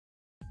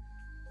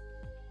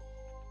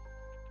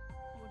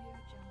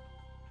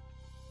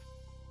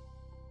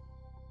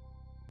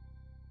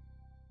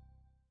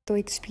तो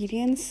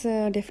experience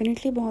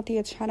definitely बहुत ही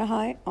अच्छा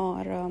रहा है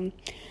और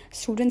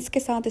स्टूडेंट्स के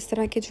साथ इस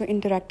तरह के जो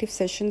इंटरैक्टिव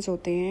सेशंस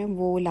होते हैं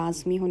वो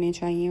लाजमी होने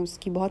चाहिए।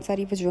 उसकी बहुत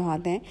सारी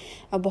वजूहात हैं।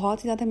 बहुत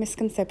ही ज़्यादा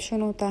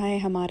मिसकंसेप्शन होता है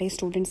हमारे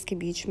स्टूडेंट्स के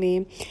बीच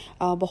में।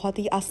 बहुत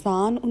ही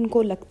आसान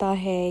उनको लगता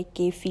है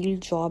कि फ़ील्ड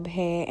जॉब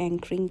है,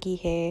 एंकरिंग की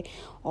है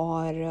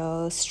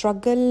और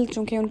स्ट्रगल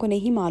चूँकि उनको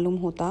नहीं मालूम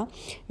होता।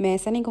 मैं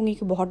ऐसा नहीं कहूँगी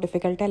कि बहुत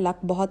डिफ़िकल्ट है, लक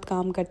बहुत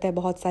काम करता है।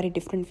 बहुत सारे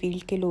डिफरेंट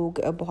फ़ील्ड के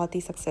लोग बहुत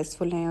ही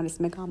सक्सेसफुल हैं और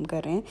इसमें काम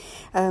कर रहे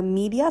हैं।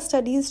 मीडिया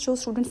स्टडीज़ जो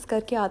स्टूडेंट्स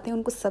करके आते हैं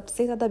उनको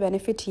सबसे ज़्यादा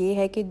बेनिफिट ये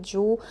है कि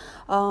जो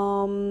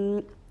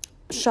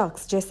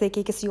शख्स जैसे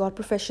कि किसी और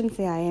प्रोफेशन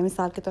से आए हैं,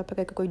 मिसाल के तौर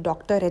पर कोई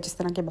डॉक्टर है, जिस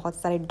तरह के बहुत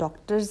सारे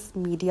डॉक्टर्स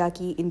मीडिया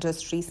की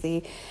इंडस्ट्री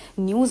से,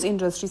 न्यूज़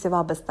इंडस्ट्री से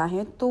वाबस्ता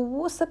हैं, तो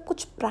वो सब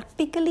कुछ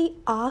प्रैक्टिकली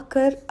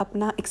आकर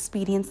अपना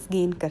एक्सपीरियंस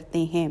गेन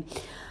करते हैं।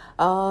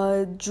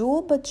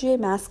 जो बच्चे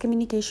मास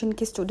कम्युनिकेशन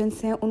के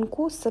स्टूडेंट्स हैं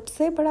उनको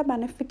सबसे बड़ा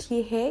बेनिफिट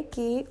ये है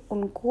कि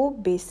उनको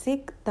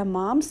बेसिक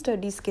तमाम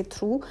स्टडीज़ के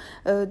थ्रू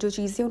जो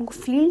चीज़ें उनको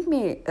फील्ड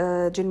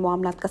में जिन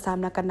मामलात का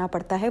सामना करना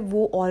पड़ता है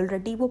वो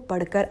ऑलरेडी वो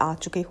पढ़कर आ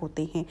चुके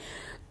होते हैं।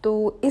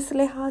 तो इस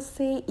लिहाज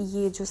से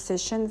ये जो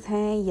सेशंस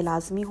हैं ये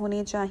लाजमी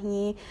होने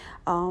चाहिए।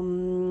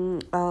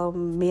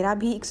 मेरा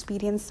भी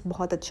एक्सपीरियंस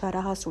बहुत अच्छा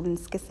रहा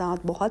स्टूडेंट्स के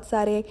साथ। बहुत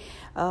सारे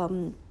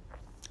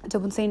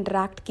जब उनसे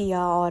इंटरेक्ट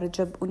किया और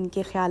जब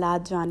उनके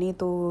ख़यालात जाने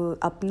तो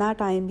अपना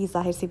टाइम भी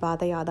ज़ाहिर सी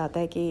बात है याद आता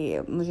है कि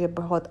मुझे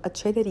बहुत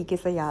अच्छे तरीके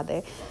से याद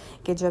है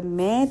कि जब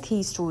मैं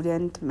थी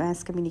student,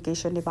 mess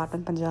communication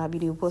department Punjab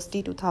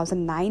university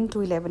 2009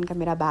 to 11 का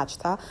मेरा बैच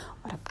था।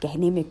 और अब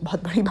कहने में एक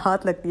बहुत बड़ी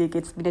बात लगती है कि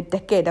इट्स बीन अ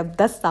डेकेड, अब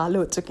 10 साल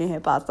हो चुके हैं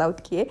पास आउट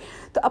किए।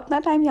 तो अपना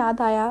टाइम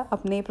याद आया,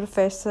 अपने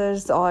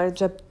प्रोफेसर्स और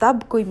जब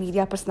तब कोई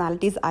मीडिया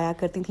पर्सनालिटीज़ आया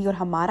करती थी और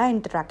हमारा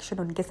इंटरेक्शन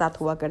उनके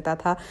साथ हुआ करता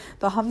था,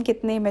 तो हम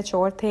कितने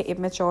मैच्योर थे,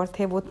 इमेच्योर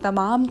थे, वो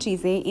तमाम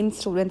चीज़ें इन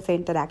स्टूडेंट से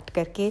इंटरेक्ट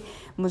करके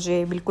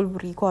मुझे बिल्कुल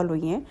रिकॉल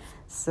हुई हैं।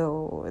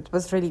 So it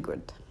was really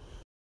good.